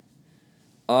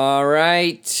All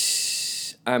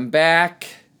right, I'm back,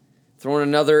 throwing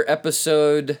another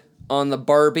episode on the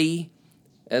Barbie,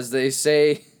 as they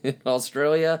say in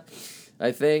Australia,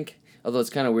 I think. Although it's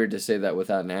kind of weird to say that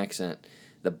without an accent.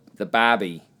 The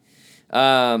Barbie.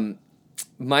 My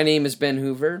name is Ben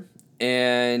Hoover,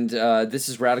 and this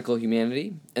is Radical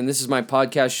Humanity, and this is my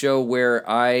podcast show where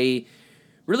I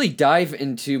really dive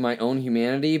into my own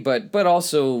humanity, but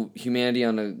also humanity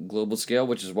on a global scale,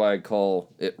 which is why I call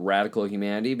it Radical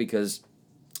Humanity, because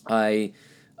I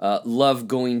love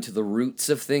going to the roots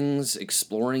of things,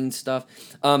 exploring stuff,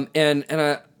 and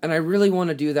I really want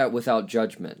to do that without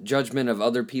judgment of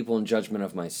other people and judgment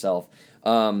of myself.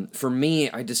 For me,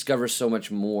 I discover so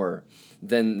much more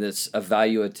than this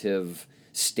evaluative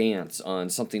stance on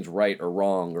something's right or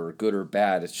wrong or good or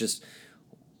bad. It's just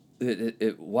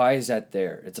why is that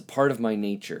there? It's a part of my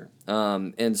nature.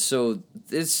 And so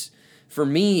this, for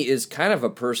me, is kind of a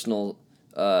personal,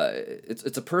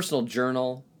 it's a personal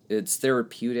journal. It's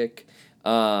therapeutic,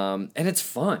 and it's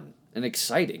fun and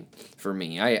exciting for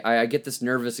me. I get this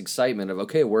nervous excitement of,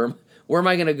 okay, where am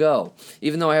I going to go?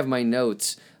 Even though I have my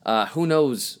notes, who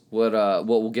knows what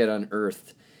will get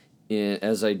unearthed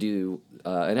as I do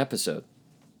an episode.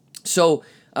 So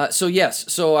I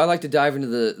like to dive into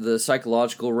the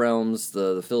psychological realms,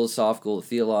 the philosophical, the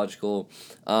theological,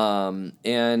 and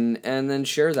then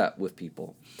share that with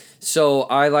people. So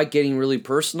I like getting really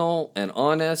personal and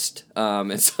honest,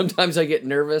 and sometimes I get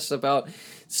nervous about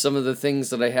some of the things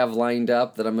that I have lined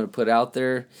up that I'm going to put out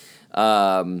there.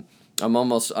 I'm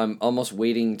almost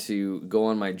waiting to go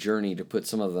on my journey to put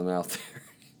some of them out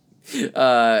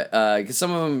there. 'Cause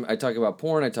some of them I talk about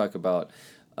porn, I talk about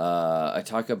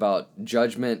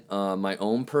judgment, my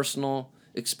own personal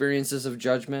experiences of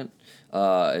judgment,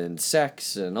 and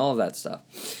sex and all of that stuff.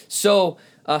 So,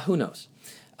 who knows?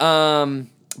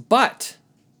 But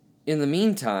in the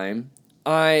meantime,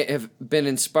 I have been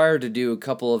inspired to do a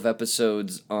couple of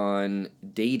episodes on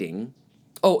dating.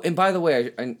 Oh, and by the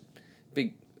way, I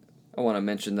want to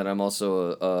mention that I'm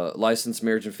also a licensed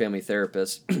marriage and family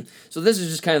therapist. So this is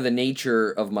just kind of the nature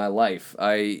of my life.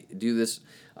 I do this.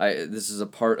 This is a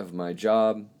part of my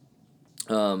job,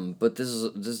 but this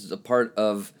is a part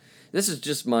of. This is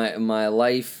just my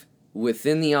life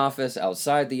within the office,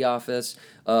 outside the office,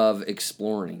 of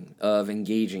exploring, of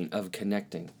engaging, of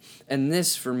connecting, and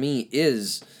this for me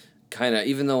is kind of,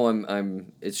 even though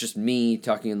it's just me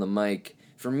talking in the mic.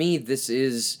 For me, this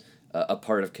is a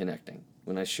part of connecting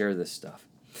when I share this stuff.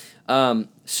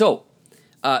 So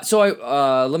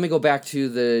let me go back to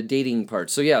the dating part.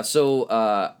 So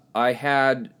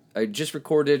I just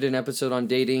recorded an episode on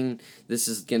dating. This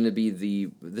is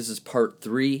part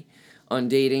 3 on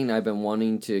dating. I've been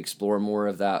wanting to explore more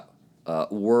of that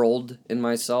world in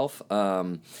myself.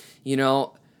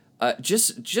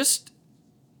 Just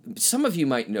some of you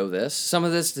might know this. Some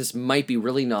of this might be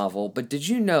really novel, but did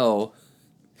you know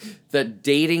that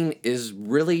dating is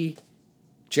really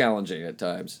challenging at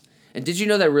times? And did you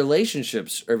know that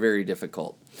relationships are very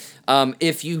difficult?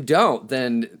 If you don't,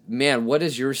 then man, what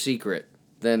is your secret?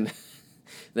 Then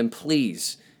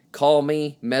please call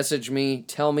me, message me,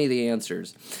 tell me the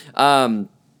answers. But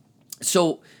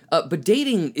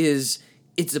dating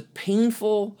it's a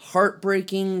painful,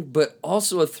 heartbreaking, but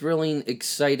also a thrilling,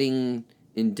 exciting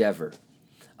endeavor.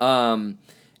 And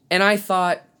I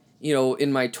thought,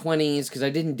 in my 20s, because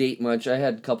I didn't date much. I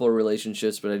had a couple of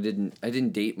relationships, but I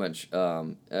didn't date much,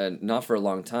 not for a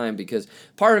long time, because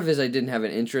part of it is I didn't have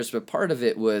an interest, but part of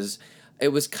it was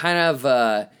kind of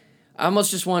I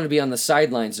almost just wanted to be on the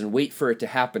sidelines and wait for it to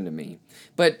happen to me.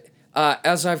 But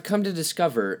as I've come to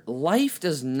discover, life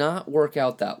does not work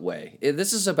out that way.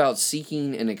 This is about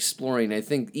seeking and exploring. I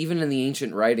think even in the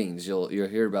ancient writings, you'll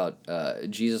hear about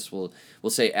Jesus will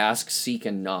say, "Ask, seek,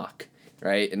 and knock."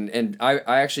 Right, and I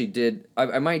actually did.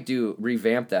 I might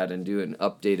revamp that and do an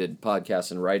updated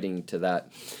podcast and writing to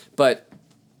that, but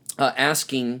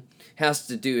asking has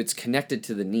to do. It's connected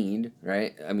to the need,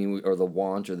 right? I mean, or the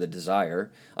want or the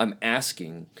desire. I'm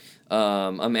asking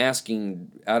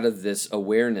out of this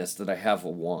awareness that I have a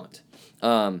want,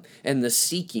 and the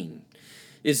seeking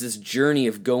is this journey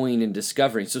of going and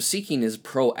discovering. So seeking is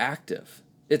proactive.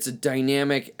 It's a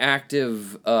dynamic,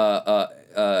 active.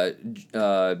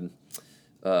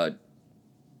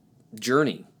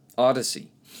 Journey, odyssey,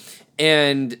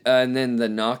 and then the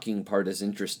knocking part is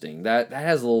interesting. That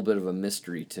has a little bit of a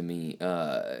mystery to me.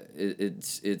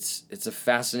 It's a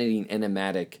fascinating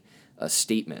enigmatic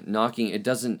statement. Knocking, it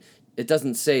doesn't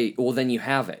say, well, then you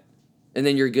have it, and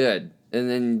then you're good, and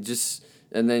then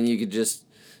you could just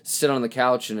sit on the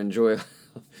couch and enjoy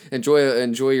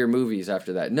enjoy your movies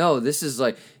after that. No, this is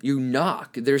like you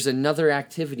knock. There's another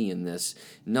activity in this.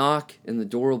 Knock and the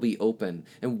door will be open.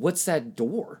 And what's that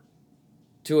door?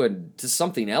 To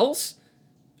something else?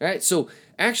 Right? So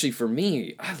actually for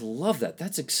me, I love that.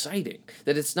 That's exciting.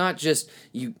 That it's not just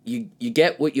you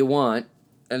get what you want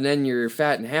and then you're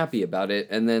fat and happy about it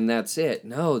and then that's it.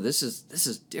 No, this is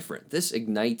different. This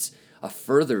ignites a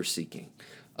further seeking.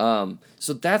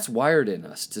 So that's wired in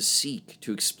us to seek,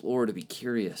 to explore, to be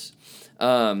curious.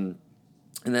 And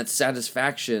that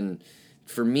satisfaction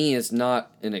for me is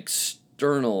not an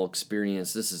external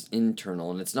experience. This is internal,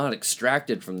 and it's not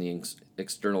extracted from the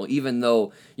external, even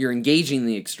though you're engaging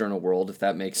the external world, if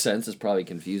that makes sense. It's probably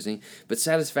confusing. But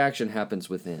satisfaction happens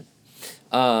within.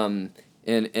 And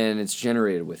it's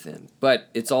generated within. But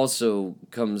it's also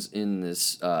comes in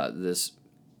this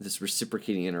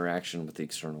reciprocating interaction with the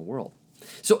external world.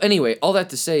 So anyway, all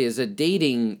that to say is that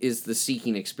dating is the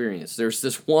seeking experience. There's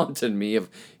this want in me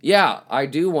of, yeah, I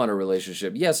do want a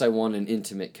relationship. Yes, I want an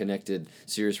intimate, connected,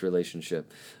 serious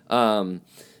relationship.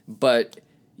 But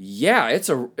yeah,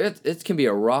 it can be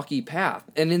a rocky path.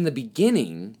 And in the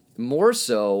beginning, more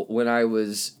so when I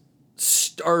was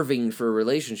starving for a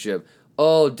relationship,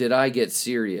 oh, did I get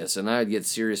serious? And I'd get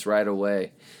serious right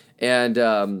away. And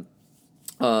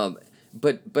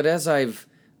but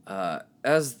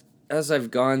as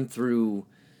I've gone through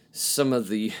some of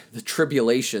the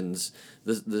tribulations,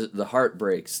 the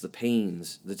heartbreaks, the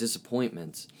pains, the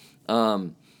disappointments,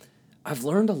 I've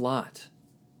learned a lot.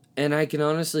 And I can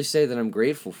honestly say that I'm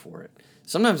grateful for it.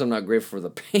 Sometimes I'm not grateful for the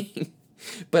pain,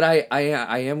 but I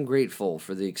am grateful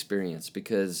for the experience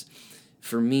because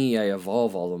for me, I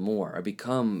evolve all the more. I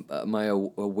become, my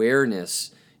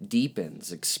awareness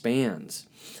deepens, expands.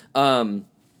 But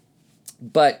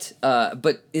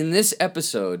in this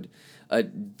episode,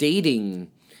 dating,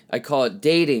 I call it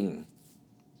Dating,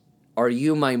 Are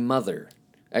You My Mother?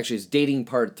 Actually, it's Dating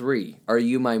Part 3, Are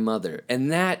You My Mother?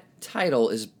 And that title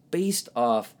is based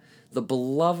off the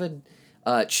beloved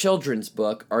children's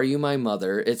book, Are You My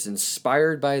Mother? It's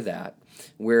inspired by that,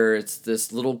 where it's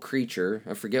this little creature,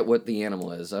 I forget what the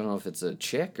animal is, I don't know if it's a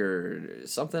chick or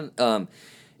something,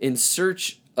 in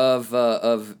search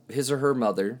of his or her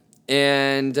mother.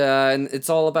 And it's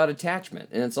all about attachment,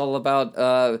 and it's all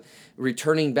about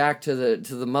returning back to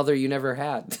the mother you never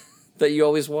had, that you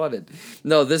always wanted.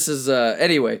 No, this is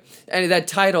anyway. And that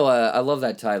title, I love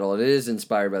that title. It is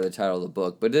inspired by the title of the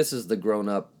book, but this is the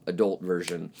grown-up adult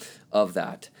version of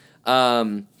that.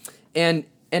 And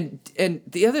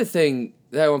the other thing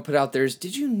that I want to put out there is,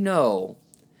 did you know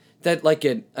that like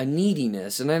a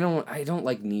neediness, and I don't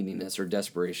like neediness or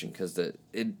desperation because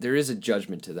there is a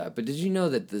judgment to that. But did you know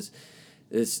that this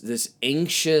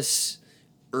anxious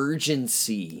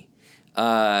urgency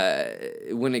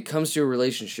when it comes to a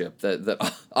relationship,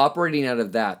 that operating out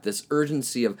of this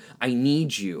urgency of I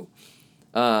need you,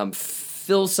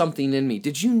 fill something in me.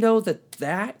 Did you know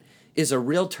that is a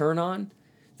real turn on?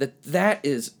 That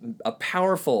is a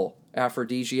powerful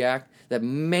aphrodisiac. That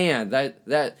man,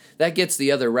 that gets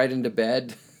the other right into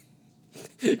bed,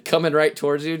 coming right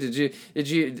towards you. Did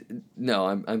you? No,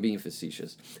 I'm being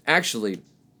facetious. Actually,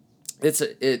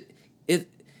 it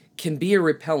can be a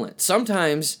repellent.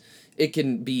 Sometimes it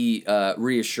can be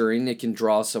reassuring. It can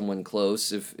draw someone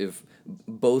close if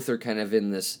both are kind of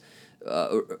in this.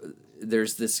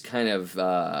 There's this kind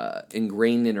of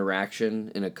ingrained interaction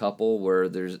in a couple where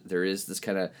there is this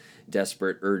kind of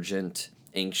desperate, urgent,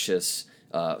 anxious.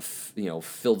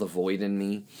 Fill the void in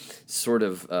me, sort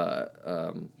of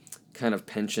kind of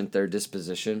penchant their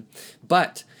disposition.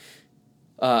 But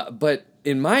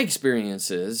in my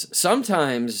experiences,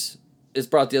 sometimes it's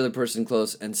brought the other person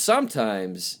close, and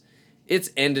sometimes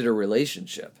it's ended a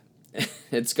relationship.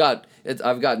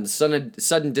 I've gotten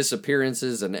sudden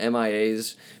disappearances and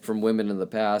MIAs from women in the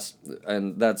past,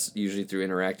 and that's usually through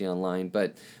interacting online.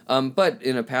 But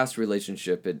in a past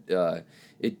relationship,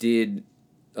 it did.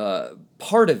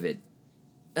 Part of it,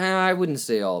 I wouldn't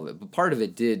say all of it, but part of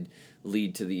it did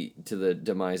lead to the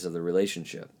demise of the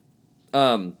relationship.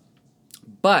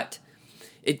 But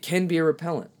it can be a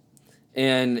repellent,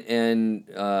 and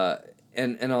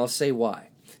I'll say why.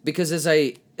 Because as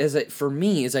I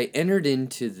entered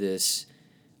into this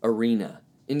arena,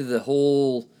 into the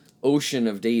whole ocean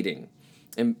of dating,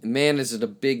 and man, is it a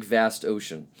big, vast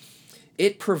ocean.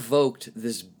 It provoked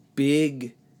this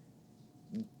big,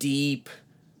 deep,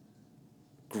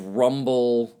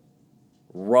 rumbling,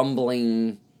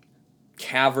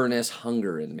 cavernous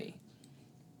hunger in me.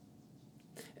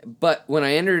 But when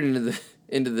I entered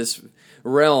into this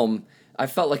realm, I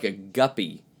felt like a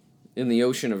guppy in the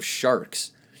ocean of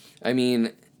sharks. I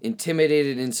mean,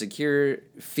 intimidated, insecure,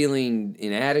 feeling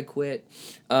inadequate.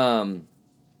 But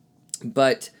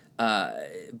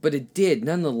it did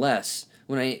nonetheless.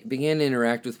 When I began to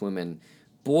interact with women,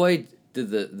 boy,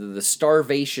 did the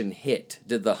starvation hit.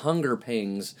 Did the hunger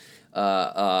pangs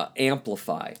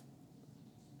amplify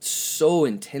so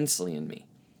intensely in me,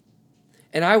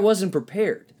 and I wasn't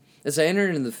prepared. As I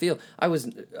entered into the field, I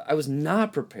was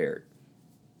not prepared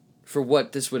for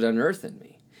what this would unearth in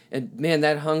me. And man,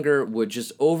 that hunger would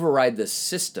just override the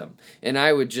system, and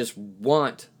I would just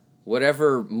want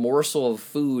whatever morsel of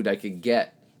food I could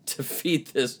get to feed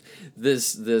this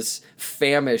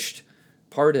famished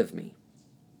part of me.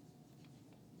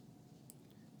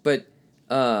 But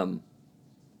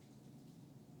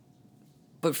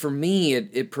for me,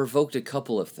 it provoked a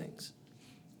couple of things.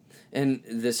 And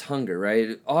this hunger,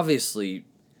 right? Obviously,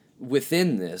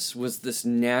 within this was this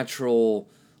natural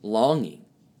longing,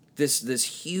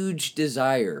 this huge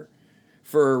desire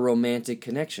for a romantic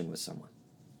connection with someone.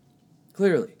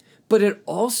 Clearly. But it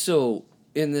also,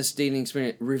 in this dating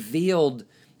experience, revealed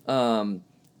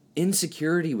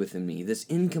insecurity within me, this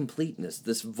incompleteness,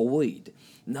 this void,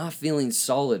 not feeling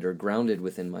solid or grounded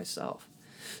within myself.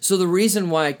 So the reason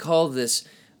why I call this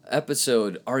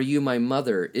episode "Are You My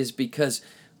Mother" is because,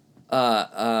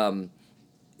 maybe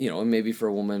for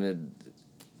a woman,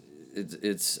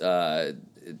 it's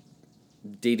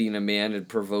dating a man, it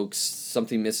provokes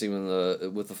something missing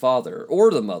with the father or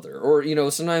the mother,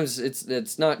 or sometimes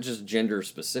it's not just gender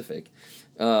specific.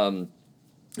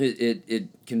 It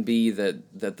can be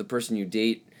that the person you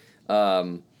date,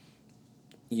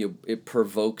 it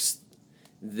provokes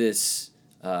this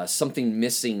something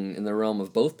missing in the realm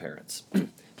of both parents.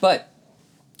 But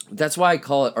that's why I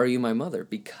call it "Are You My Mother?"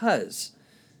 because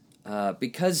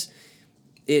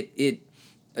it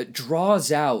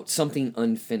draws out something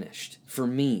unfinished for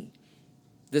me.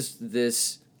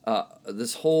 This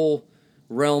whole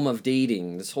realm of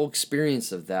dating, this whole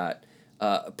experience of that,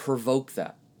 provoked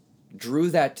that,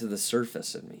 drew that to the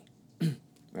surface in me,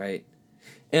 right?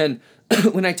 And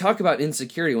when I talk about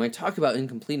insecurity, when I talk about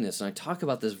incompleteness, and I talk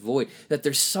about this void, that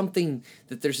there's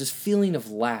this feeling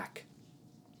of lack,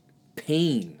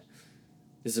 pain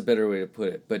is a better way to put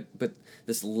it, but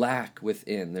this lack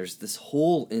within, there's this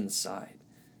hole inside.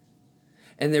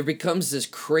 And there becomes this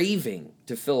craving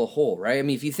to fill a hole, right? I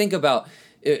mean, if you think about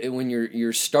it, when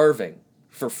you're starving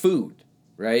for food,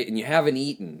 right, and you haven't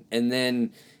eaten, and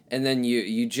then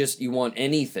you want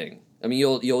anything. I mean,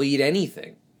 you'll eat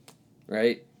anything,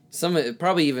 right?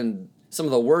 Probably even some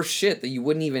of the worst shit that you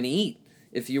wouldn't even eat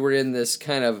if you were in this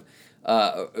kind of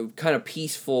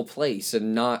peaceful place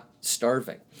and not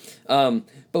starving.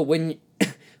 But when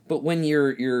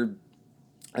you're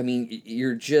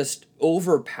just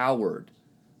overpowered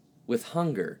with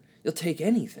hunger, you'll take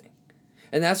anything.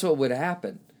 And that's what would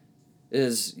happen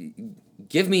is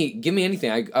give me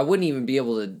anything. I wouldn't even be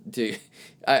able to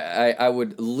I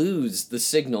would lose the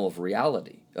signal of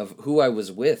reality of who I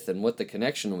was with and what the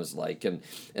connection was like, and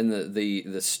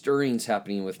the stirrings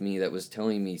happening with me that was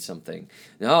telling me something.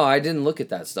 No, I didn't look at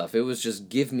that stuff. It was just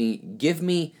give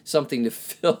me something to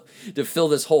fill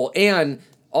this hole, and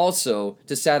also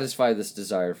to satisfy this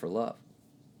desire for love.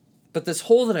 But this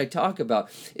hole that I talk about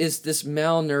is this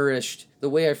malnourished, the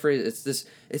way I phrase it,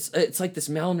 it's like this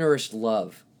malnourished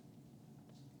love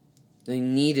they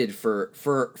needed for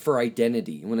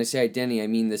identity. And when I say identity, I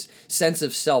mean this sense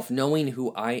of self, knowing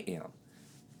who I am,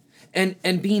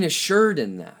 and being assured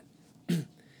in that.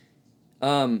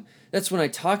 That's when I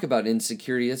talk about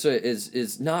insecurity. That's what it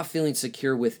is not feeling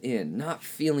secure within, not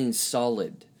feeling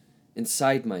solid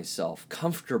inside myself,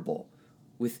 comfortable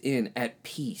within, at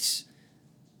peace.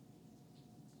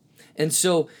 And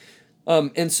so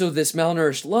this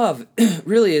malnourished love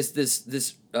really is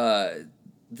this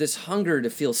hunger to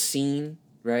feel seen,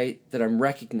 right? That I'm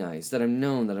recognized, that I'm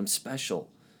known, that I'm special,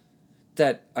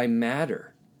 that I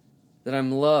matter, that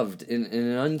I'm loved in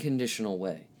an unconditional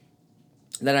way,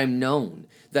 that I'm known,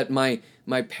 that my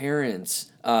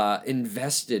parents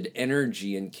invested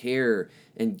energy and care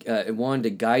and wanted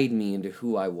to guide me into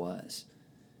who I was,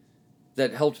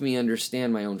 that helped me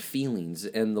understand my own feelings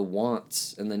and the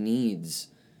wants and the needs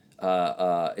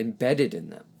embedded in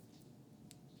them,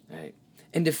 right?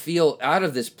 And to feel out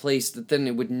of this place that then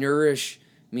it would nourish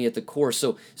me at the core.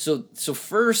 So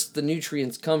first, the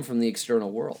nutrients come from the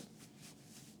external world,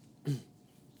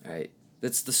 right?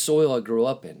 That's the soil I grew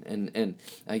up in, and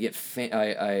I get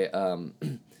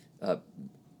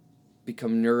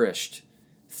become nourished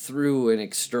through an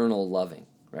external loving,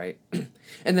 right?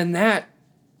 And then that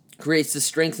creates the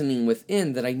strengthening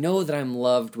within, that I know that I'm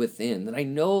loved within, that I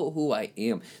know who I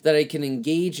am, that I can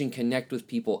engage and connect with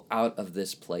people out of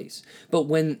this place. But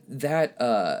when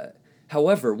that,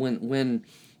 however, when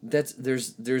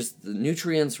there's the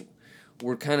nutrients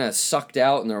were kind of sucked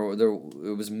out and there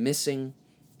it was missing,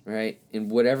 right, in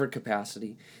whatever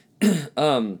capacity,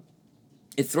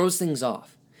 it throws things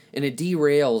off, and it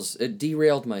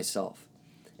derailed myself.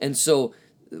 And so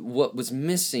what was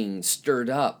missing stirred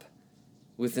up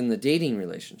within the dating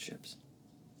relationships.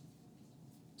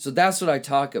 So that's what I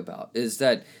talk about, is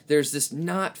that there's this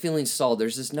not feeling solid,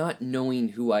 there's this not knowing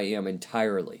who I am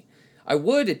entirely. I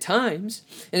would at times,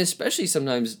 and especially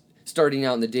sometimes starting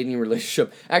out in the dating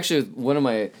relationship. Actually, one of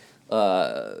my,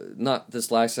 not this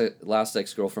last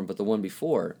ex-girlfriend, but the one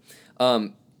before,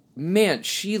 man,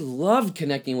 she loved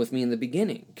connecting with me in the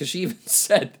beginning, because she even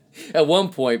said at one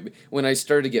point, when I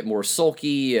started to get more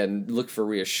sulky and look for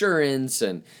reassurance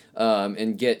and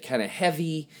get kind of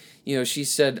heavy, she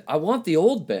said, "I want the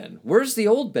old Ben. Where's the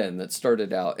old Ben that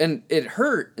started out?" And it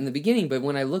hurt in the beginning, but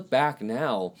when I look back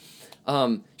now,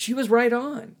 she was right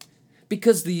on,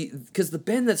 because the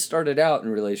Ben that started out in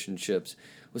relationships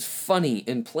was funny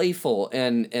and playful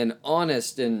and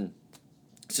honest and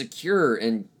secure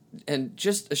and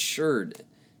just assured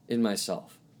in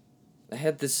myself. I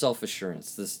had this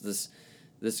self-assurance, this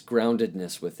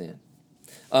groundedness within.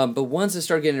 But once I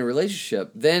started getting in a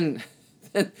relationship, then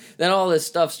all this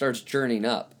stuff starts churning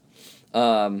up.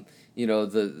 And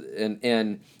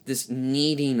this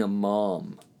needing a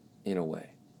mom in a way.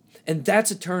 And that's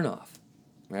a turnoff,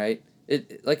 right?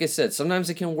 It, like I said, sometimes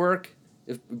it can work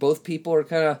if both people are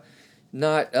kind of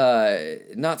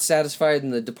not satisfied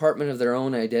in the department of their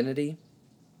own identity.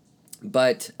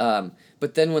 But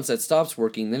then once that stops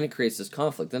working, then it creates this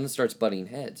conflict. Then it starts butting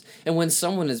heads. And when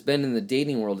someone has been in the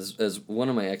dating world, as one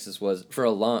of my exes was, for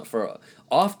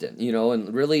often,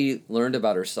 and really learned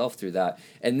about herself through that,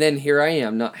 and then here I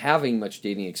am not having much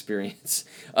dating experience.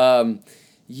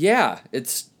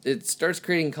 It starts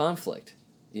creating conflict,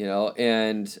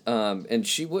 and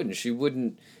she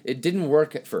wouldn't. It didn't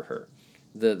work for her.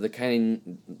 The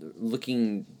kind of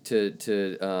looking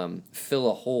to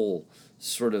fill a hole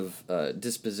sort of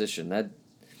disposition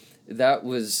that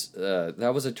was a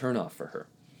turnoff for her,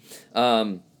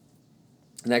 and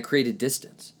that created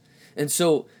distance, and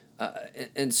so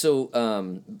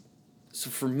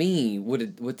for me,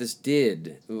 what this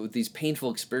did with these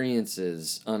painful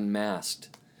experiences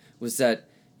unmasked was that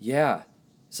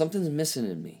something's missing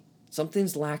in me,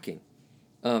 something's lacking.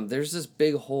 There's this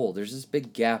big hole, there's this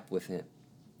big gap within,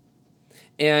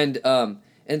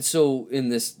 and so in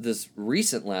this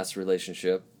recent last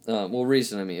relationship,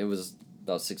 recent, I mean, it was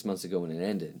about 6 months ago when it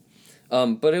ended.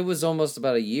 But it was almost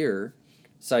about a year,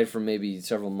 aside from maybe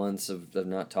several months of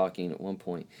not talking at one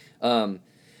point.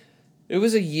 It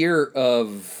was a year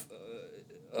of,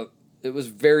 it was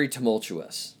very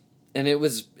tumultuous. And it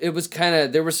was kind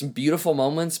of, there were some beautiful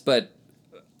moments, but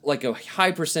like a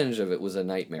high percentage of it was a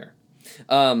nightmare.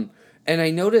 And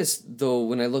I noticed, though,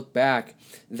 when I look back,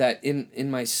 that in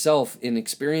myself, in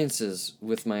experiences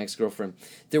with my ex-girlfriend,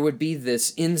 there would be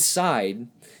this inside.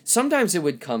 Sometimes it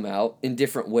would come out in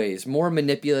different ways, more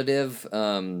manipulative,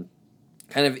 kind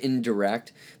of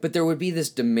indirect, but there would be this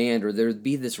demand, or there would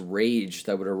be this rage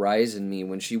that would arise in me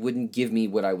when she wouldn't give me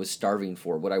what I was starving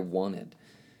for, what I wanted.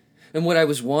 And what I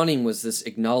was wanting was this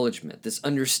acknowledgement, this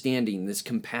understanding, this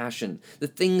compassion, the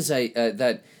things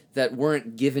that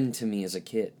weren't given to me as a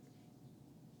kid.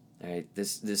 Right,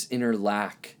 this inner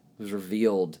lack was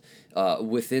revealed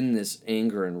within this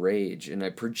anger and rage, and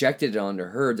I projected it onto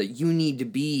her, that you need to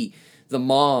be the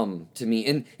mom to me.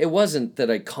 And it wasn't that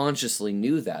I consciously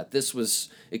knew that. This was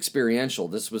experiential.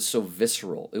 This was so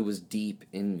visceral. It was deep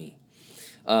in me,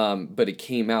 but it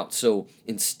came out so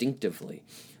instinctively,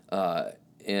 so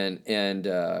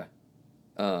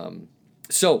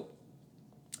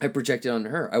I projected onto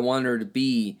her. I wanted her to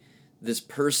be this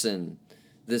person,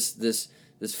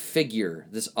 this figure,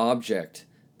 this object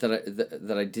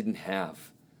that I didn't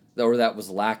have, or that was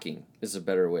lacking, is a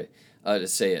better way to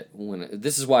say it.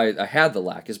 This is why I had the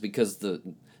lack, is because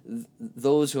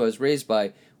those who I was raised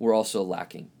by were also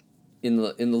lacking in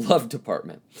the love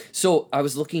department. So I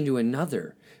was looking to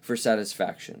another for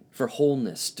satisfaction, for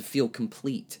wholeness, to feel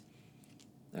complete.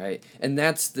 All right, and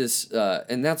that's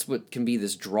what can be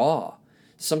this draw.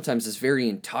 Sometimes this very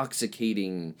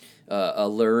intoxicating,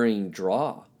 alluring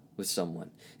draw with someone,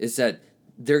 is that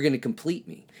they're going to complete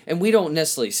me. And we don't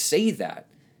necessarily say that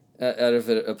out of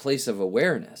a place of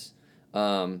awareness,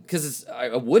 because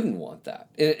I wouldn't want that.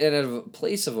 And out of a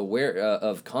place of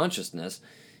of consciousness,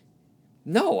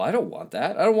 no, I don't want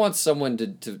that. I don't want someone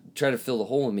to try to fill the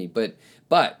hole in me.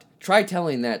 But try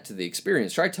telling that to the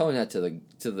experience. Try telling that to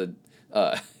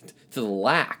the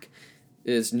lack.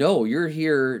 Is no, you're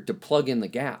here to plug in the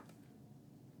gap.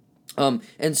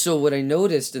 And so what I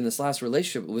noticed in this last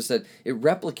relationship was that it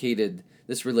replicated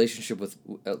this relationship with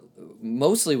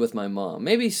mostly with my mom,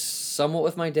 maybe somewhat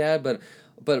with my dad,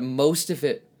 but most of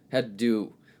it had to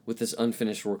do with this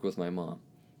unfinished work with my mom,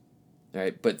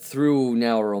 right? But through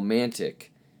now a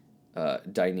romantic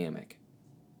dynamic.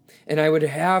 And I would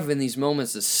have in these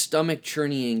moments this stomach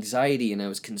churning anxiety, and I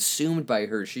was consumed by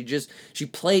her. She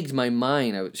plagued my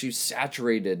mind. She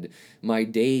saturated my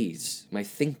days, my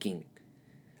thinking.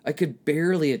 I could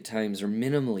barely at times or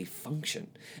minimally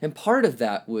function. And part of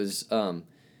that was, or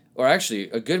actually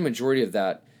a good majority of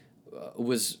that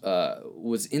was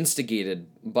instigated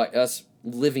by us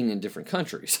living in different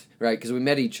countries, right? Because we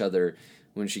met each other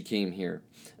when she came here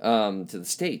to the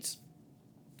States.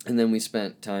 And then we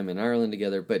spent time in Ireland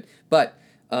together, but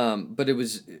it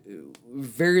was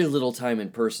very little time in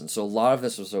person. So a lot of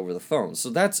this was over the phone.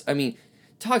 So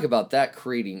talk about that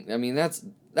creating.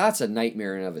 That's a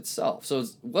nightmare in of itself. So it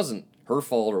wasn't her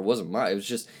fault or it wasn't mine. It was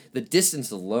just the distance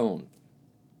alone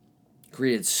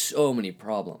created so many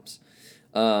problems.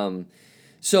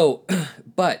 So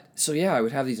yeah, I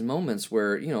would have these moments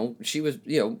where she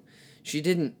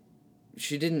didn't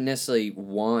necessarily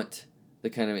want the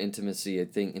kind of intimacy, I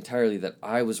think, entirely that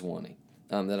I was wanting,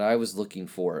 that I was looking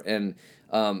for. And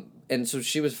so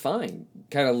she was fine,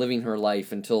 kind of living her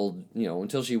life until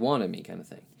she wanted me, kind of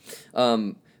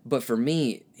thing. But for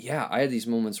me, yeah, I had these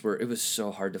moments where it was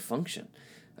so hard to function.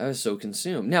 I was so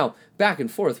consumed. Now, back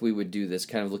and forth, we would do this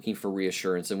kind of looking for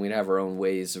reassurance, and we'd have our own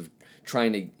ways of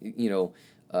trying to,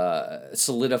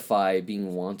 solidify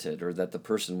being wanted or that the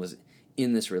person was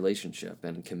in this relationship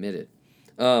and committed.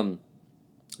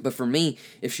 But for me,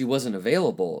 if she wasn't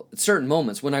available, at certain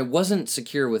moments when I wasn't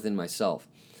secure within myself,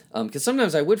 because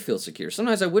sometimes I would feel secure,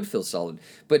 sometimes I would feel solid,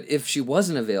 but if she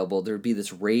wasn't available, there would be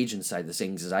this rage inside, this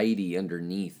anxiety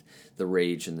underneath the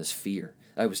rage and this fear.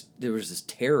 There was this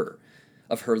terror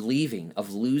of her leaving,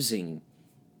 of losing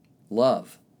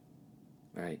love,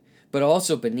 right? But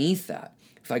also beneath that,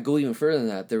 if I go even further than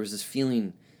that, there was this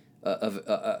feeling of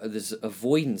this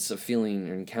avoidance of feeling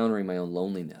or encountering my own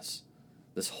loneliness,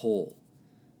 this hole,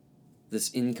 this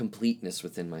incompleteness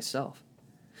within myself.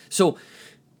 So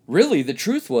really, the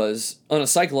truth was, on a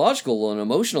psychological and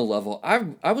emotional level,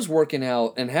 I was working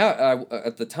out, and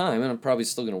at the time, and I'm probably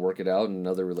still going to work it out in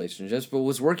other relationships, but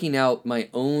was working out my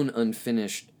own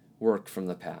unfinished work from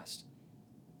the past.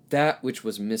 That which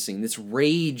was missing, this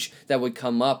rage that would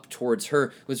come up towards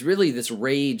her, was really this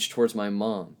rage towards my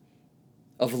mom,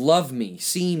 of love me,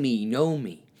 see me, know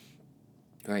me,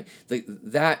 right?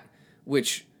 That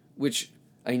which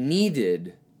I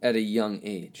needed at a young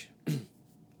age,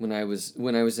 when I was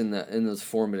in those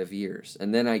formative years,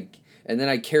 and then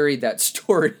I carried that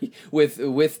story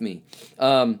with me.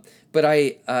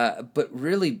 But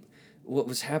really, what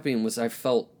was happening was I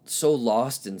felt so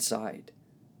lost inside,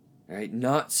 right?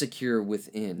 Not secure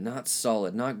within, not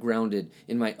solid, not grounded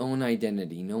in my own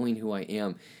identity, knowing who I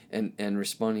am, and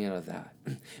responding out of that.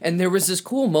 And there was this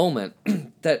cool moment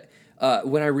that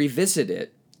when I revisit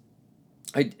it.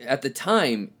 At the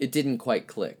time, it didn't quite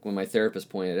click when my therapist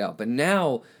pointed it out. But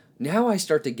now I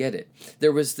start to get it.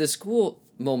 There was this cool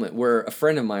moment where a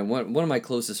friend of mine, one of my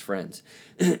closest friends,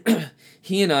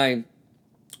 he and I,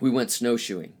 we went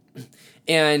snowshoeing.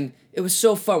 And it was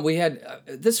so fun. We had,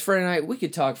 this friend and I, we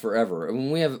could talk forever. I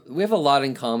mean, we have a lot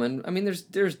in common. I mean,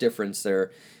 there's difference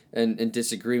there and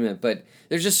disagreement, but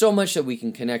there's just so much that we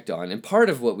can connect on. And part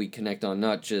of what we connect on,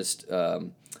 not just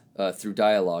through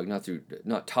dialogue, not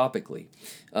topically,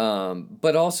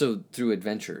 but also through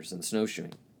adventures and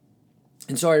snowshoeing.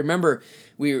 And so I remember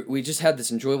we just had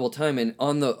this enjoyable time, and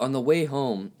on the way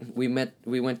home we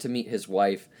went to meet his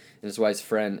wife and his wife's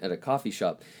friend at a coffee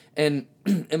shop, and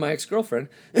my ex-girlfriend,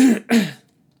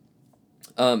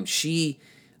 she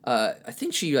I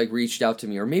think she reached out to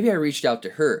me, or maybe I reached out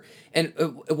to her. And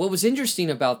what was interesting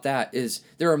about that is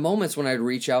there are moments when I'd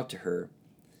reach out to her.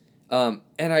 And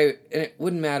it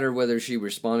wouldn't matter whether she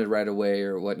responded right away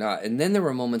or whatnot. And then there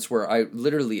were moments where I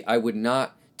would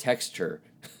not text her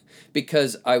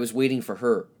because I was waiting for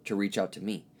her to reach out to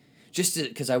me, just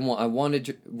because I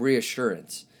wanted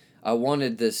reassurance. I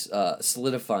wanted this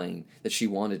solidifying that she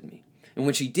wanted me. And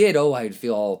when she did, I would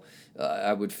feel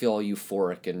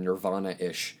euphoric and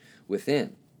nirvana-ish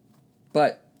within.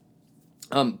 But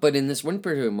in this one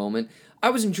particular moment, I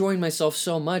was enjoying myself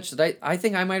so much that I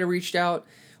think I might have reached out,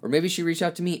 or maybe she reached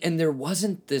out to me, and there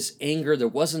wasn't this anger, there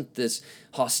wasn't this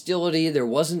hostility, there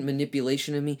wasn't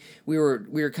manipulation in me. We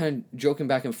were kind of joking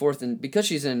back and forth, and because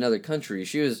she's in another country,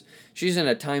 she's in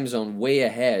a time zone way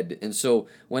ahead, and so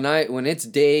when it's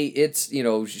day, it's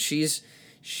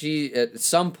she at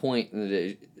some point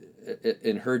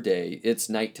in her day, it's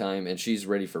nighttime and she's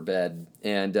ready for bed,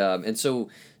 and so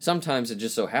sometimes it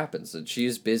just so happens that she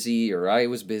is busy or I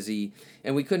was busy,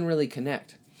 and we couldn't really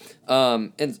connect,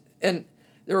 and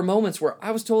there were moments where I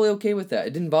was totally okay with that.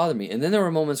 It didn't bother me, and then there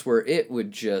were moments where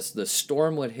the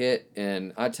storm would hit,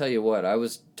 and I tell you what, I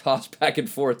was tossed back and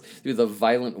forth through the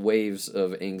violent waves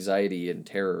of anxiety and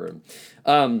terror,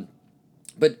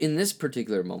 but in this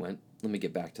particular moment, let me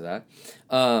get back to that.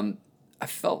 I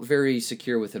felt very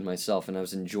secure within myself, and I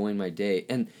was enjoying my day.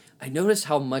 And I noticed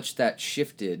how much that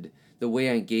shifted the way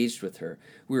I engaged with her.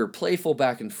 We were playful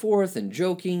back and forth and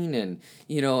joking, and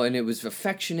and it was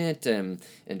affectionate, and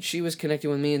she was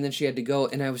connecting with me, and then she had to go,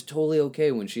 and I was totally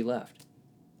okay when she left,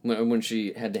 when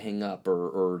she had to hang up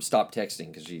or stop texting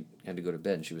because she had to go to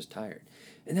bed and she was tired,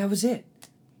 and that was it.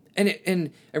 And I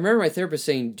remember my therapist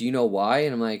saying, "Do you know why?"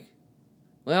 And I'm like,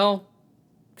 "Well,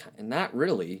 not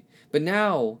really." But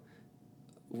now,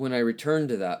 when I return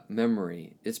to that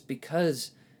memory, it's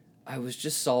because I was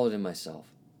just solid in myself.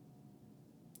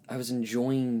 I was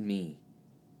enjoying me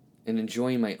and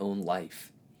enjoying my own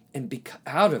life. And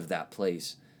out of that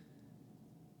place,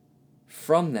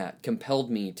 from that, compelled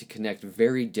me to connect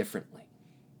very differently.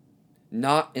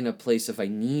 Not in a place of I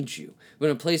need you, but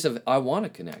in a place of I want to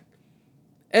connect.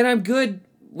 And I'm good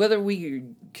whether we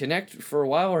connect for a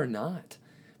while or not.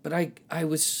 But I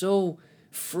was so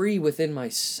free within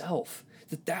myself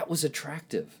that was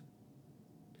attractive.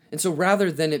 And so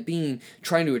rather than it being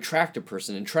trying to attract a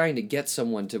person and trying to get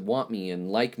someone to want me and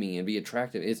like me and be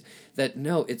attractive, it's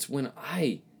when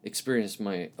I experience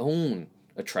my own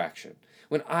attraction,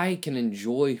 when I can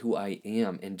enjoy who I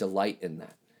am and delight in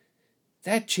that.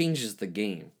 That changes the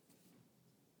game.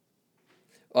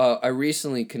 I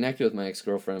recently connected with my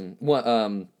ex-girlfriend,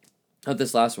 not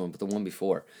this last one, but the one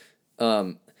before.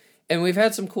 And we've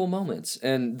had some cool moments.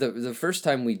 And the first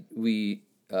time we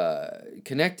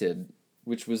connected,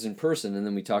 which was in person, and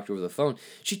then we talked over the phone,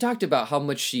 she talked about how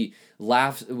much she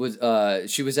laughed.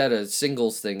 She was at a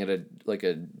singles thing at a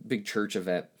big church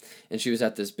event, and she was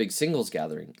at this big singles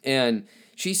gathering, and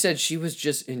she said she was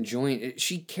just enjoying it.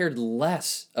 She cared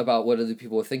less about what other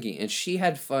people were thinking, and she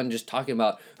had fun just talking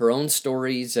about her own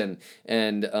stories, and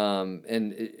it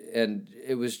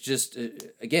was just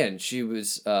again, she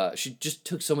just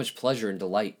took so much pleasure and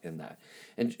delight in that,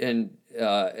 and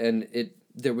it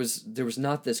there was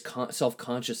not this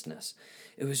self-consciousness.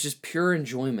 It was just pure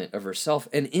enjoyment of herself,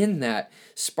 and in that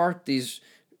sparked these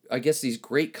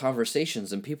great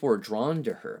conversations, and people were drawn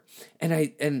to her, and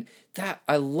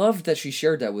I loved that she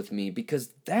shared that with me, because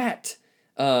that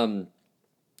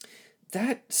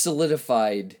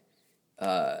solidified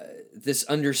this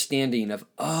understanding of,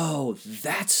 oh,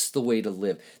 that's the way to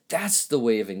live, that's the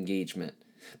way of engagement.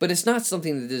 But it's not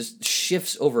something that just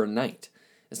shifts overnight.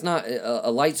 It's not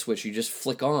a light switch you just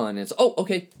flick on and it's, oh,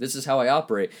 okay, this is how I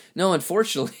operate. No,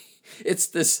 unfortunately, it's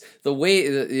the way,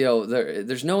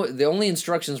 the only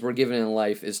instructions we're given in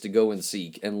life is to go and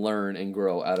seek and learn and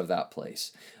grow out of that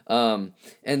place. But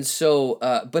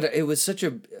it was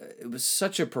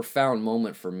such a profound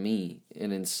moment for me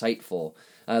and insightful.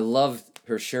 I loved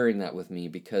her sharing that with me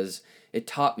because it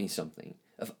taught me something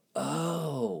of,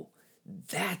 oh,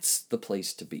 that's the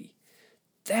place to be.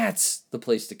 That's the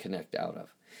place to connect out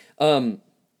of. And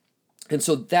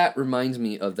so that reminds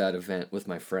me of that event with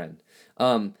my friend.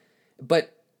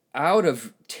 But out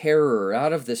of terror,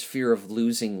 out of this fear of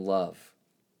losing love,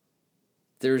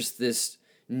 there's this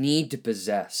need to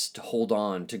possess, to hold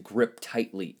on, to grip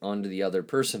tightly onto the other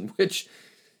person, which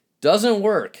doesn't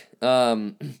work.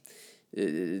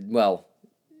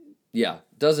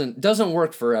 Doesn't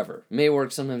work forever. May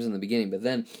work sometimes in the beginning, but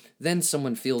then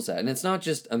someone feels that. And it's not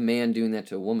just a man doing that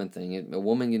to a woman thing. A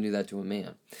woman can do that to a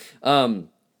man.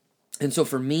 And so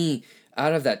for me,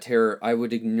 out of that terror, I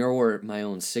would ignore my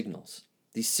own signals.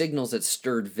 These signals that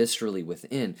stirred viscerally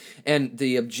within. And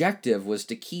the objective was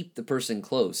to keep the person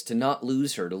close, to not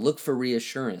lose her, to look for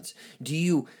reassurance. Do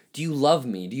you love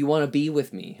me? Do you want to be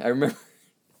with me? I remember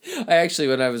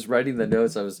when I was writing the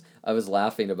notes, I was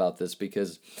laughing about this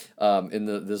because in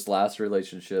this last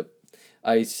relationship,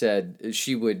 I said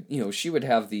she would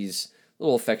have these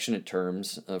little affectionate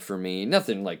terms for me,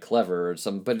 nothing like clever or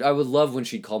something, but I would love when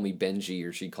she'd call me Benji,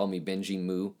 or she'd call me Benji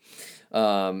Moo,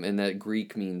 and that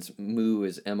Greek means Moo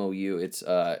is M-O-U.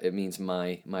 It means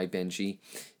my Benji.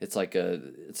 It's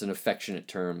an affectionate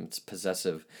term. It's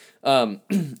possessive,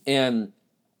 and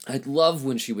I'd love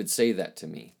when she would say that to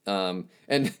me.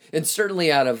 And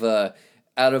certainly out of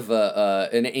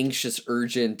an anxious,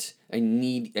 urgent, I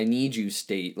need you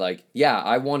state. Like, yeah,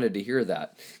 I wanted to hear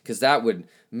that, because that would,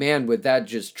 man, would that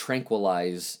just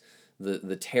tranquilize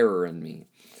the terror in me.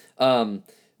 Um,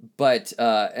 but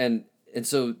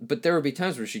there would be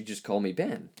times where she'd just call me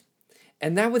Ben,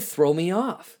 and that would throw me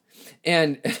off.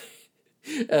 And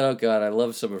oh God, I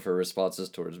love some of her responses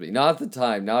towards me. Not at the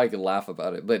time. Now I can laugh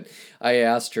about it. But I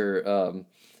asked her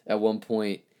at one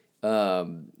point,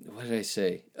 what did I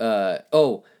say?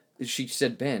 She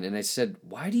said Ben, and I said,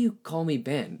 "Why do you call me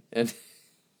Ben?" And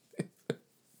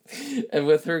and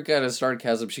with her kind of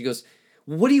sarcasm, she goes,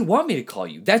 "What do you want me to call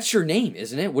you? That's your name,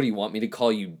 isn't it? What do you want me to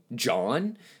call you,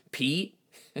 John, Pete?"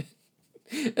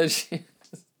 And she,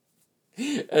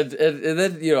 and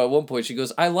then, at one point she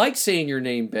goes, "I like saying your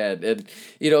name, Ben."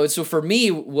 And so for me,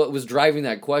 what was driving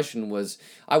that question was,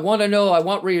 I want to know, I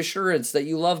want reassurance that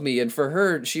you love me. And for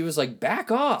her, she was like, back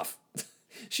off.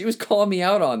 She was calling me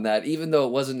out on that, even though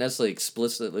it wasn't necessarily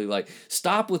explicitly like,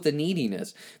 stop with the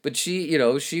neediness. But she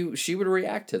would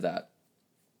react to that.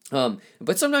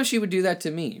 But sometimes she would do that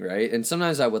to me, right? And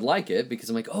sometimes I would like it, because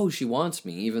I'm like, oh, she wants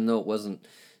me, even though it wasn't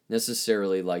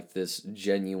necessarily like this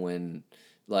genuine,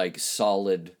 like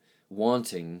solid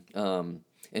wanting,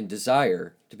 and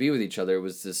desire to be with each other. It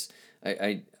was this,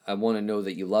 I want to know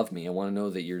that you love me. I want to know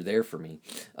that you're there for me.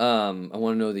 I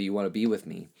want to know that you want to be with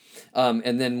me.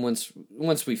 And then once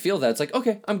we feel that, it's like,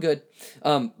 okay, I'm good.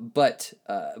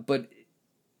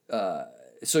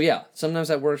 So yeah, sometimes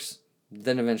that works.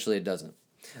 Then eventually it doesn't.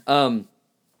 I'm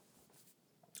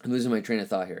losing my train of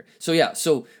thought here. So yeah,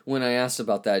 so when I asked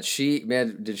about that, she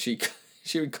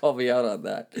she would call me out on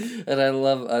that, and I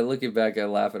looking back, I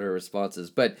laugh at her responses.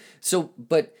 But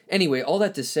anyway, all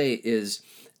that to say is,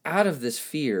 out of this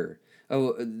fear,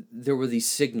 there were these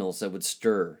signals that would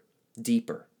stir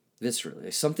deeper, viscerally,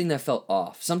 like something that felt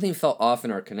off. Something felt off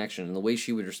in our connection, and the way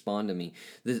she would respond to me,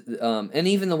 and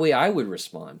even the way I would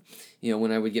respond.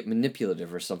 When I would get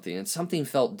manipulative or something, and something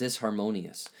felt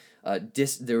disharmonious.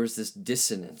 There was this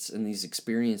dissonance in these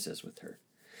experiences with her.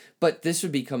 But this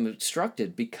would become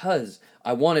obstructed because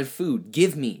I wanted food.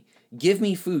 Give me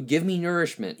food. Give me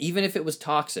nourishment. Even if it was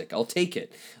toxic, I'll take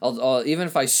it. Even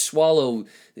if I swallow,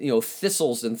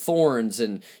 thistles and thorns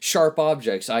and sharp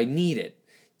objects, I need it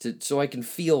so I can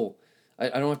feel. I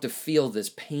don't have to feel this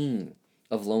pain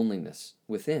of loneliness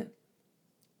within.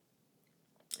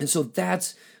 And so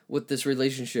that's what this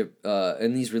relationship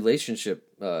and these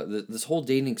this whole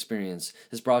dating experience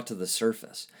has brought to the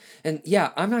surface. And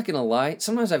yeah, I'm not gonna lie.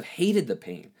 Sometimes I've hated the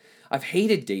pain. I've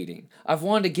hated dating. I've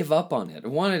wanted to give up on it.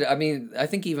 I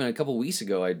think even a couple weeks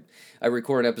ago, I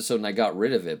recorded an episode and I got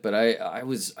rid of it. But I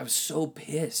was so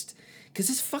pissed, because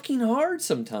it's fucking hard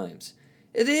sometimes.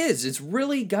 It is. It's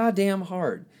really goddamn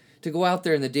hard to go out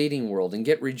there in the dating world and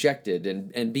get rejected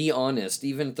and be honest,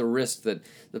 even at the risk that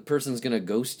the person's gonna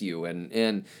ghost you,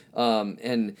 and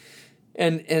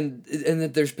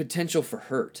that there's potential for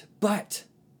hurt. But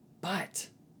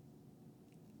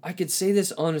I could say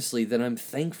this honestly, that I'm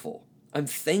thankful. I'm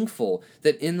thankful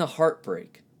that in the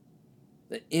heartbreak,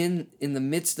 that in the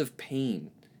midst of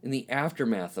pain, in the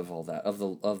aftermath of all that,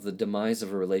 of the demise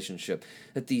of a relationship,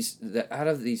 that out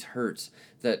of these hurts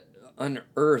that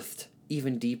unearthed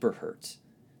even deeper hurts,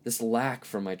 this lack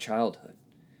from my childhood,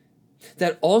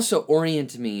 that also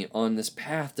oriented me on this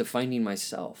path to finding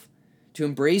myself, to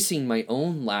embracing my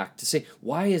own lack, to say,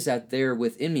 why is that there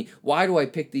within me? Why do I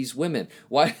pick these women?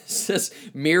 Why does this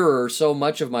mirror so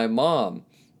much of my mom?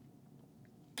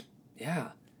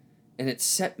 Yeah. And it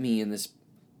set me in this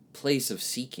place of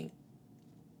seeking.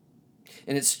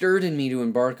 And it stirred in me to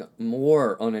embark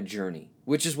more on a journey,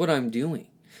 which is what I'm doing.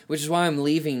 Which is why I'm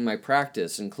leaving my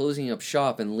practice and closing up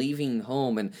shop and leaving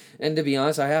home. And to be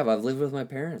honest, I've lived with my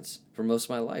parents for most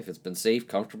of my life. It's been safe,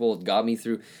 comfortable. It got me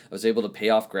through. I was able to pay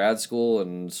off grad school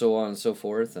and so on and so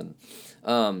forth.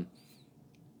 But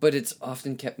it's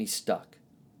often kept me stuck.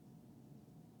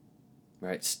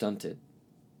 Right? Stunted.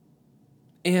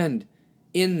 And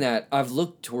in that, I've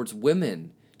looked towards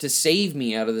women to save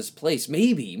me out of this place.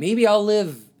 Maybe I'll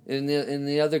live in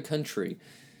the other country,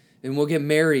 and we'll get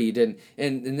married, and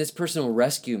this person will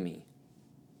rescue me.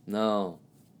 No.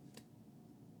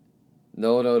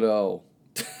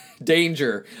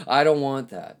 Danger. I don't want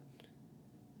that.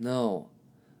 No.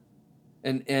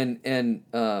 But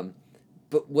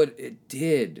what it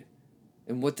did,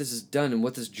 and what this has done, and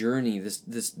what this journey,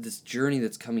 this journey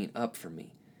that's coming up for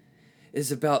me,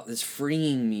 is about this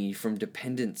freeing me from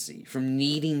dependency, from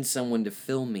needing someone to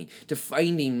fill me, to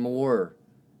finding more,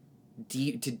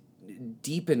 to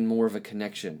deepen more of a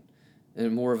connection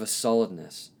and more of a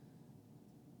solidness.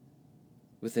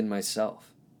 within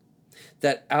myself.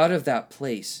 That out of that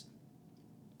place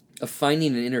of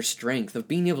finding an inner strength, of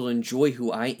being able to enjoy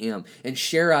who I am and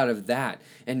share out of that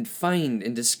and find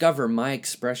and discover my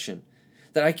expression,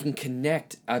 that I can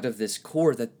connect out of this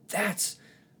core, that's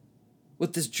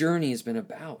what this journey has been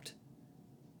about.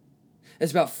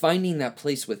 It's about finding that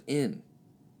place within,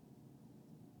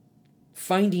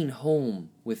 finding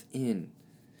home within,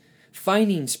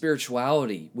 finding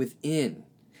spirituality within,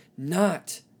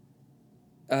 not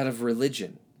out of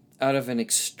religion, out of an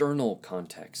external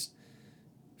context,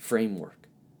 framework,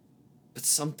 but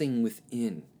something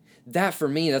within. That for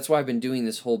me, that's why I've been doing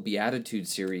this whole Beatitude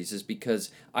series, is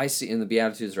because I see, and the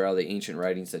Beatitudes are all the ancient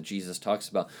writings that Jesus talks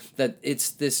about, that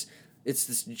it's this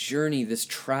journey, this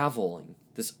traveling,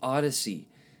 this odyssey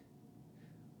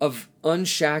of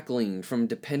unshackling from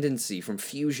dependency, from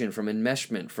fusion, from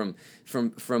enmeshment,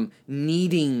 from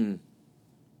needing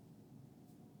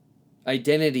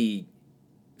identity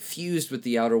fused with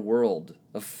the outer world,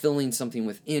 of filling something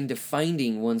within, to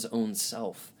finding one's own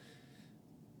self,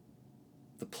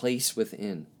 the place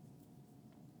within.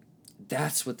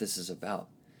 That's what this is about.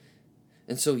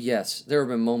 And so yes, there have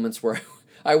been moments where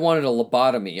I wanted a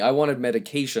lobotomy. I wanted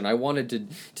medication. I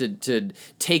wanted to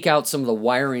take out some of the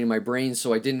wiring in my brain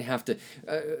so I didn't have to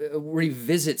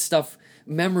revisit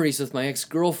memories with my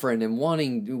ex-girlfriend, and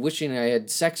wishing I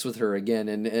had sex with her again,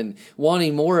 and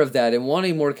wanting more of that, and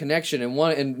wanting more connection,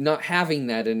 and not having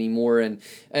that anymore, and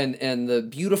the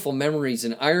beautiful memories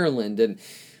in Ireland, and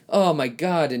oh my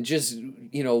God, and just,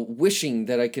 wishing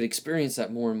that I could experience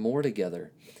that more and more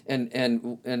together,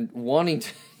 and wanting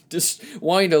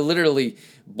to literally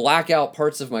black out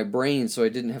parts of my brain so I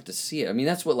didn't have to see it. I mean,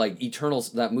 that's what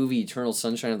that movie Eternal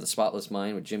Sunshine of the Spotless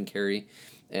Mind with Jim Carrey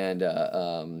and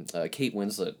Kate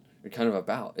Winslet are kind of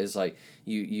about, is like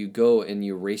you go and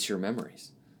you erase your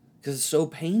memories because it's so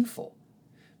painful.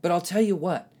 But I'll tell you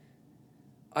what,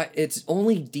 it's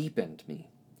only deepened me.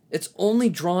 It's only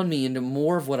drawn me into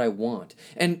more of what I want,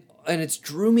 and it's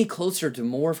drew me closer to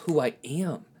more of who I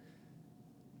am.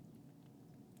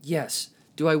 Yes.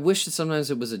 Do I wish that sometimes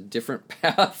it was a different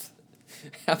path?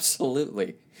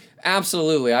 Absolutely.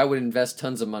 Absolutely. I would invest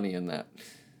tons of money in that.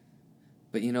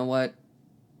 But you know what?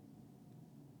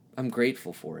 I'm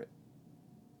grateful for it.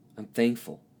 I'm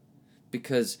thankful.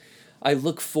 Because I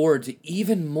look forward to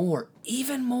even more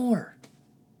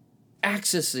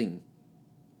accessing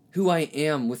who I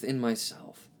am within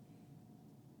myself.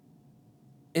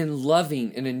 And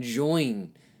loving and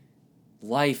enjoying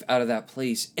life out of that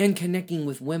place, and connecting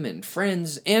with women,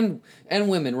 friends and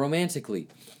women romantically,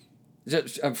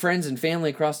 friends and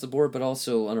family across the board, but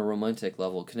also on a romantic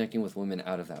level, connecting with women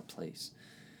out of that place,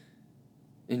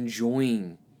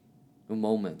 enjoying the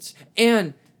moments,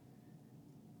 and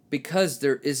because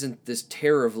there isn't this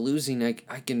terror of losing,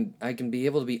 I can be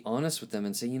able to be honest with them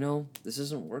and say, this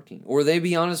isn't working, or they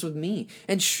be honest with me,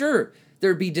 and sure,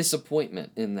 there'd be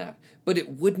disappointment in that, but it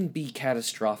wouldn't be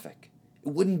catastrophic. It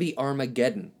wouldn't be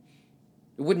Armageddon.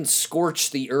 It wouldn't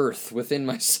scorch the earth within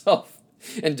myself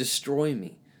and destroy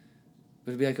me.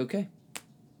 But it'd be like, okay,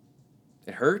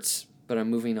 it hurts, but I'm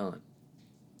moving on.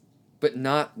 But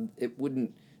it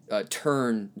wouldn't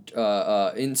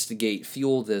instigate,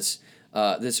 fuel this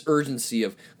urgency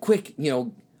of, quick,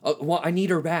 I need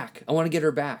her back. I want to get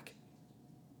her back.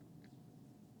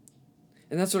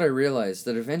 And that's what I realized,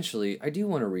 that eventually I do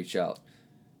want to reach out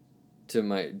to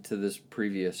this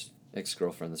previous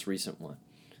ex-girlfriend, this recent one,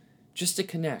 just to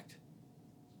connect,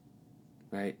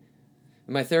 right?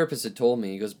 And my therapist had told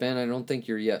me, he goes, Ben, I don't think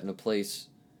you're yet in a place,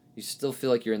 you still feel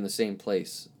like you're in the same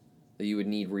place, that you would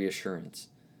need reassurance.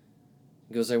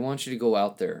 He goes, I want you to go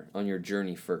out there on your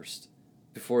journey first,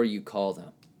 before you call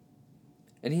them.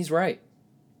 And he's right.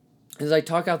 As I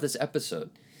talk out this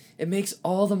episode, it makes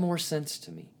all the more sense to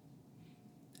me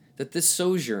that this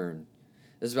sojourn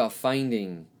is about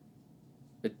finding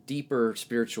a deeper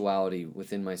spirituality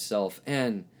within myself,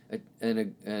 and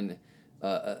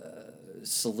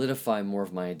solidify more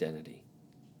of my identity.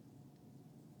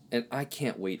 And I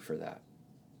can't wait for that.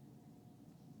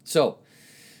 So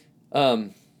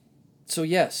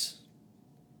yes,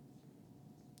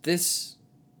 this,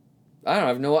 I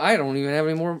don't even have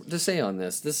any more to say on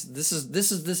this. This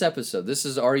is this episode. This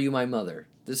is Are You My Mother?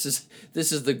 This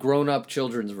is the grown-up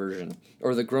children's version,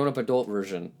 or the grown-up adult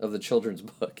version of the children's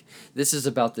book. This is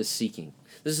about this seeking.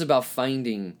 This is about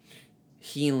finding,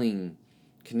 healing,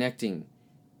 connecting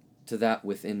to that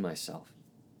within myself.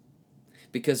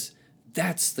 Because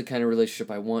that's the kind of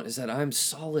relationship I want, is that I'm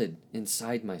solid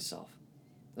inside myself.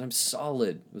 That I'm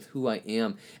solid with who I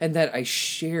am, and that I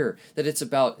share, that it's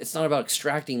not about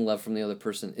extracting love from the other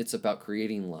person, it's about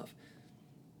creating love.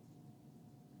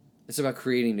 It's about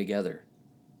creating together.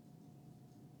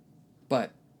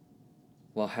 but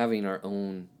while having our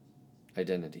own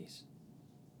identities.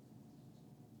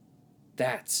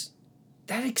 That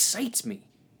excites me.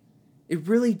 It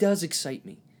really does excite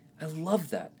me. I love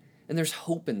that. And there's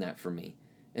hope in that for me.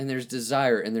 And there's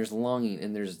desire, and there's longing,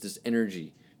 and there's this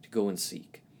energy to go and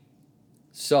seek.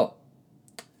 So,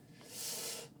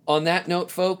 on that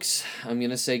note, folks, I'm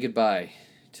going to say goodbye.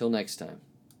 Till next time.